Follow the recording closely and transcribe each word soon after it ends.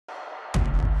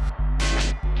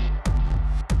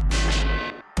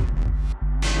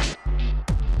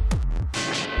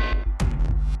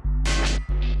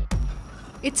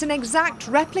It's an exact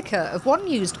replica of one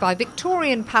used by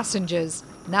Victorian passengers,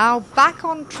 now back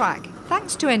on track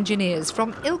thanks to engineers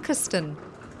from Ilkeston.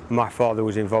 My father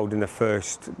was involved in the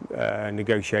first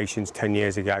negotiations 10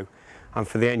 years ago, and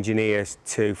for the engineers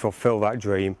to fulfil that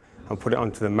dream and put it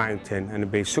onto the mountain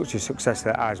and be such a success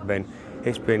that it has been,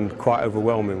 it's been quite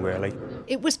overwhelming really.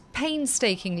 It was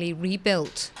painstakingly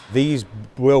rebuilt. These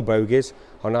wheel bogies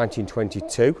are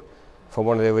 1922 from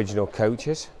one of the original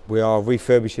coaches. We are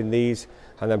refurbishing these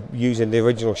and then using the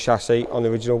original chassis on the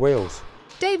original wheels.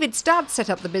 David's dad set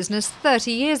up the business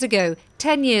 30 years ago.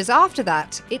 10 years after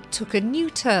that, it took a new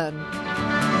turn.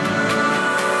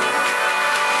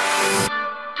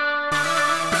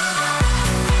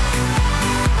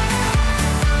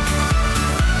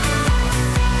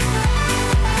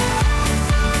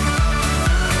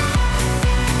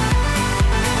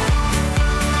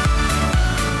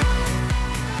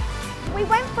 We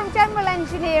went from general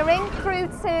engineering through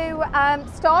to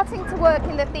starting to work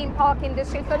in the theme park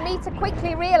industry for me to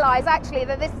quickly realise actually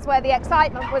that this is where the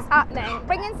excitement was happening.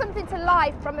 Bringing something to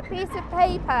life from a piece of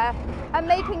paper and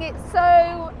making it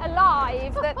so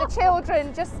alive that the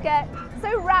children just get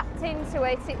so wrapped into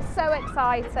it. It's so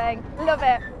exciting. Love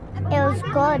it. It was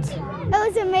good. It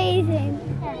was amazing.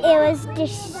 It was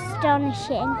just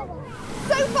astonishing.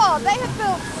 So far, they have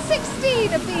built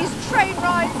 16 of these train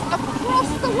rides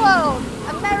across the world.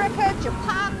 America,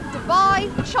 Japan,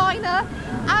 Dubai, China,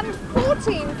 and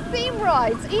 14 theme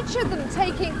rides, each of them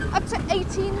taking up to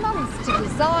 18 months to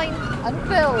design and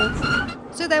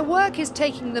build. So their work is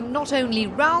taking them not only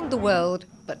round the world,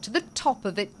 but to the top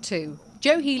of it too.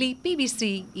 Jo Healy,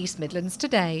 BBC, East Midlands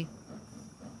Today.